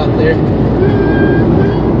thumb shot there.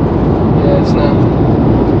 Yeah, it's not.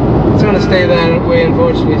 It's gonna stay that way,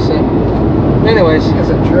 unfortunately. So, anyways, that's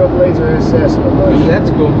a Trailblazer SS. That's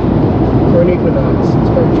cool. For an Equinox.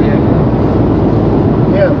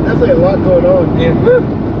 Yeah, definitely a lot going on. Yeah.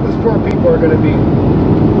 Those poor people are gonna be.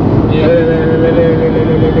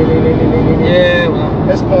 Yeah. Well.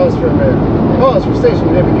 Let's pause for a minute. Pause for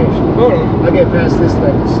station navigation. Hold on. I'll get past this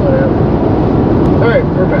thing to slow down. Alright,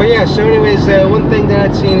 we're back. But yeah, so anyways, one thing that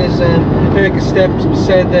I'd seen is Eric Steps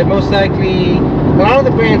said that most likely a lot of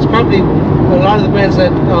the brands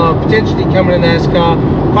that are potentially coming to NASCAR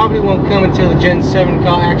probably won't come until the Gen 7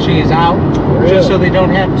 car actually is out. Really? Just so they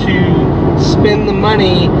don't have to spend the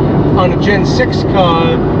money on a Gen 6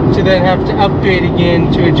 car to then have to upgrade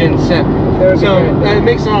again to a Gen 7. So it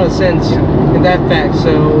makes a lot of sense in that fact.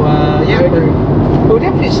 So yeah, we'll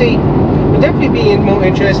definitely see. It'll definitely be more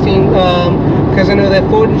interesting because I know that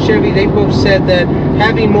Ford and Chevy, they both said that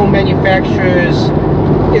having more manufacturers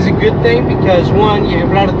is a good thing because one, you have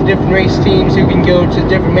a lot of the different race teams who can go to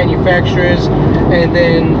different manufacturers, and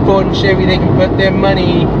then Ford and Chevy, they can put their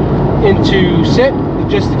money into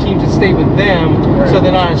just the teams that stay with them, so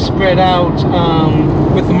they're not spread out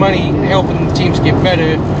with the money helping the teams get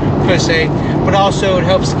better per se, but also it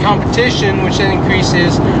helps the competition, which then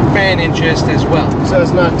increases fan interest as well. So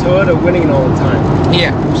it's not Toyota winning all the time.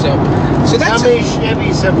 Yeah. So that's how many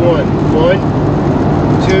Chevys have won? 1,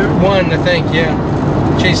 2, 1, I think. Yeah.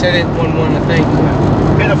 Chase had it 1-1, I think.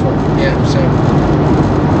 Pitiful. Yeah. So.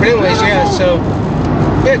 But anyways, yeah. So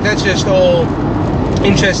yeah, that's just all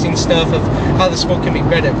interesting stuff of how the sport can be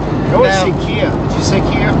better. I want to see Kia. Did you say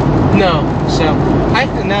Kia? No. So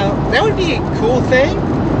now that would be a cool thing.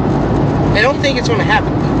 I don't think it's going to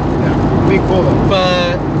happen. No, it'd be cool though.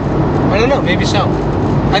 But I don't know. Maybe so.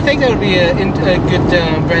 I think that would be a good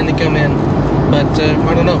brand to come in. But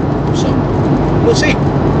I don't know. So we'll see.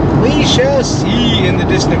 We shall see in the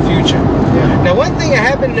distant future. Yeah. Now, one thing I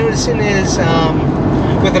have been noticing is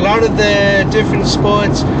with a lot of the different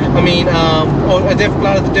sports, I mean, or a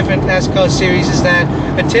lot of the different NASCAR series, is that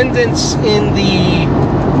attendance in the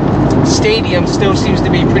stadium still seems to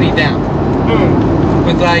be pretty down.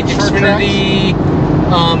 With like Xfinity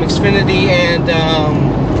and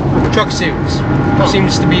Truck Series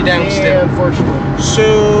seems to be down still. Unfortunately.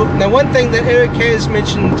 So now, one thing that Eric has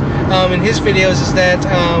mentioned in his videos is that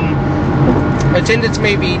attendance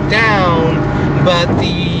may be down, but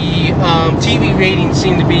the TV ratings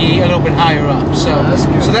seem to be a little bit higher up. So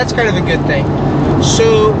that's kind of a good thing.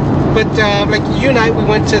 So, but like you and I, we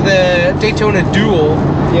went to the Daytona Duel,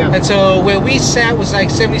 and so where we sat was like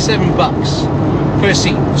 $77 per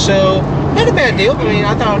seat. So not a bad deal. I mean,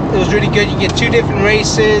 I thought it was really good. You get 2 different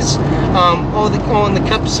races, all on the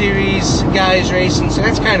Cup Series guys racing, so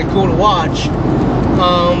that's kind of cool to watch.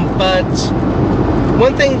 But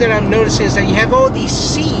one thing that I'm noticing is that you have all these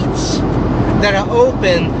seats that are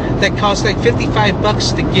open that cost like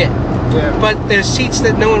 $55 to get. But there's seats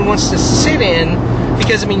that no one wants to sit in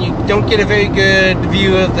because, I mean, you don't get a very good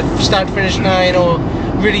view of the start-finish line or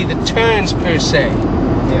really the turns per se.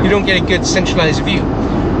 You don't get a good centralized view.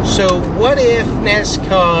 So what if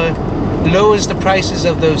NASCAR lowers the prices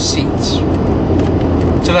of those seats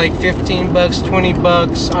to like $15,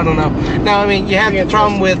 $20? I don't know. Now, I mean, you have the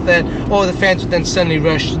problem with that all the fans would then suddenly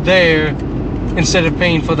rush there instead of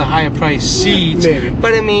paying for the higher price seats.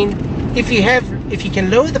 But I mean, if you can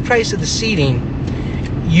lower the price of the seating,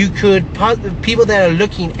 you could, people that are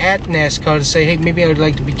looking at NASCAR to say, hey, maybe I would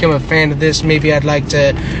like to become a fan of this, maybe I'd like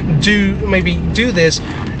to do this,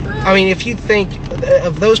 I mean, if you think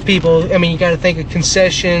of those people, I mean, you got to think of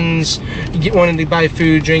concessions, wanting to buy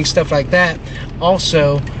food, drink, stuff like that.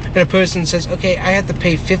 Also, and a person says, okay, I have to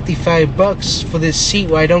pay $55 for this seat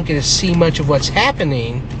where I don't get to see much of what's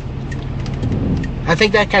happening. I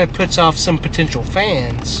think that kind of puts off some potential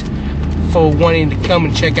fans for wanting to come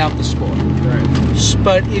and check out the sport. Right.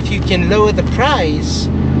 But if you can lower the price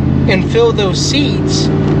and fill those seats,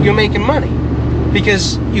 you're making money.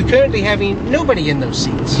 Because you're currently having nobody in those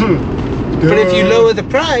seats. But if you lower the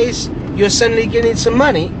price, you're suddenly getting some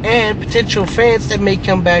money and potential fans that may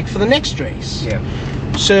come back for the next race. Yeah.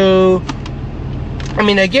 So, I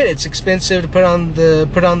mean, I get it. It's expensive to put on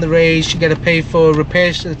the race. You got to pay for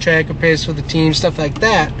repairs to the track, repairs for the team, stuff like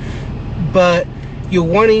that. But you're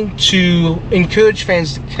wanting to encourage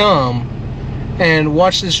fans to come and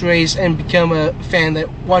watch this race and become a fan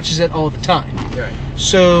that watches it all the time. Right.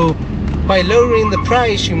 So, by lowering the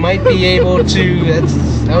price, you might be able to,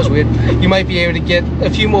 that was weird, you might be able to get a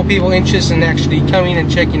few more people interested in actually coming and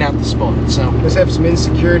checking out the sport. So must have some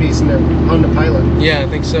insecurities in their Honda Pilot. Yeah, I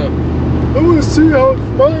think so. I want to see how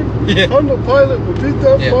my Honda Pilot will beat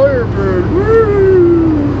that Firebird.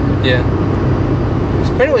 Woo! Yeah.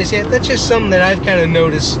 But anyways, yeah, that's just something that I've kind of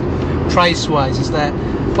noticed price-wise, is that,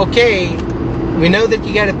 okay, we know that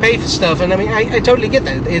you got to pay for stuff, and I mean, I totally get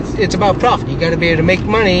that. It's about profit. You got to be able to make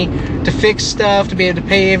money to fix stuff, to be able to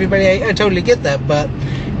pay everybody. I totally get that. But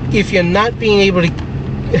if you're not being able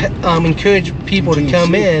to encourage people to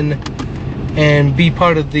come in and be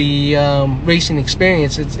part of the racing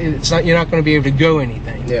experience, it's not, you're not going to be able to go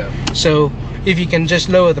anything. Yeah. So if you can just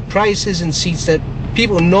lower the prices in seats that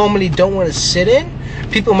people normally don't want to sit in,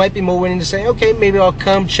 people might be more willing to say, okay, maybe I'll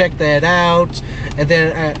come check that out, and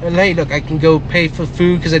then hey, look, I can go pay for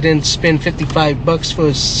food because I didn't spend $55 for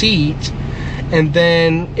a seat. And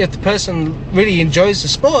then if the person really enjoys the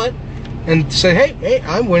sport and say, hey,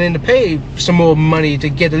 I'm willing to pay some more money to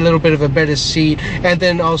get a little bit of a better seat, and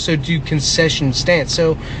then also do concession stands.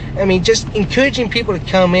 So I mean, just encouraging people to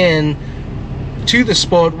come in to the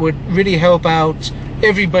sport would really help out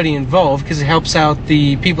everybody involved, because it helps out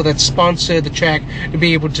the people that sponsor the track to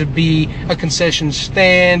be able to be a concession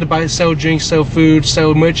stand, buy, sell drinks, sell food,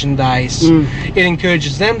 sell merchandise. It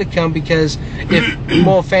encourages them to come, because if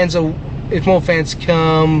more fans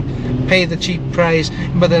come, pay the cheap price,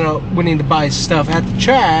 but they're not willing to buy stuff at the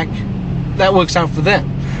track, that works out for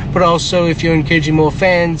them. But also, if you're encouraging more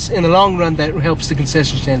fans in the long run, that helps the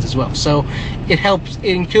concession stands as well. So it helps,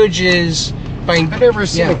 it encourages by. I've never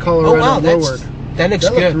seen a Colorado lowered. That looks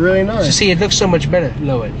good. Looks really nice. So see, it looks so much better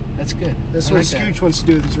lowered. That's good. That's what Scooch wants to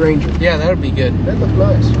do with his Ranger. Yeah, that would be good. That looked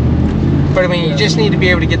nice. But I mean, you just need to be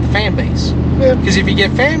able to get the fan base. Yeah. Because if you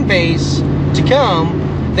get fan base to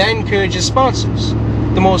come, that encourages sponsors.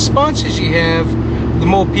 The more sponsors you have, the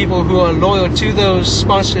more people who are loyal to those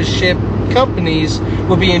sponsorship companies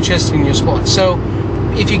will be interested in your sport. So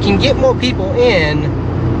if you can get more people in,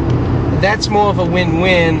 that's more of a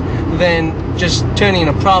win-win than just turning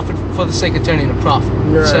a profit for the sake of turning a profit.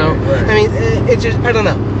 Right, so right. I mean, it just, I don't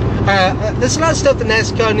know. There's a lot of stuff that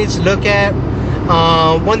NASCAR needs to look at.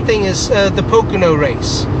 One thing is the Pocono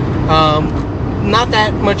race. Not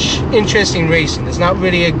that much interesting racing. There's not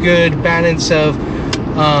really a good balance of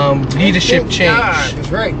leadership change. That's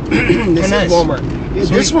right. This is nice. Walmart.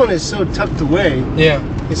 This one is so tucked away. Yeah.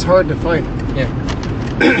 It's hard to find it.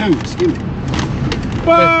 Yeah. Excuse me.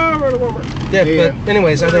 We're at Walmart. Yeah, but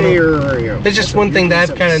anyways, I don't know. There's just one thing that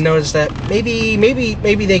I've kind of noticed, that maybe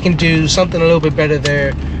they can do something a little bit better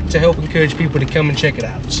there to help encourage people to come and check it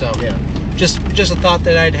out. So yeah, just a thought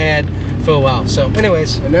that I'd had for a while. So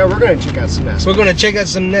anyways, and now we're gonna check out some NASCAR. We're gonna check out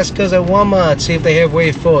some NASCARs at Walmart, see if they have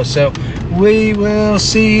Wave 4. So we will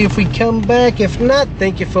see if we come back. If not,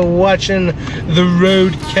 thank you for watching the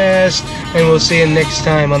Roadcast, and we'll see you next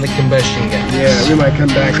time on the Combustion Guys. Yeah, we might come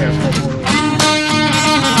back after.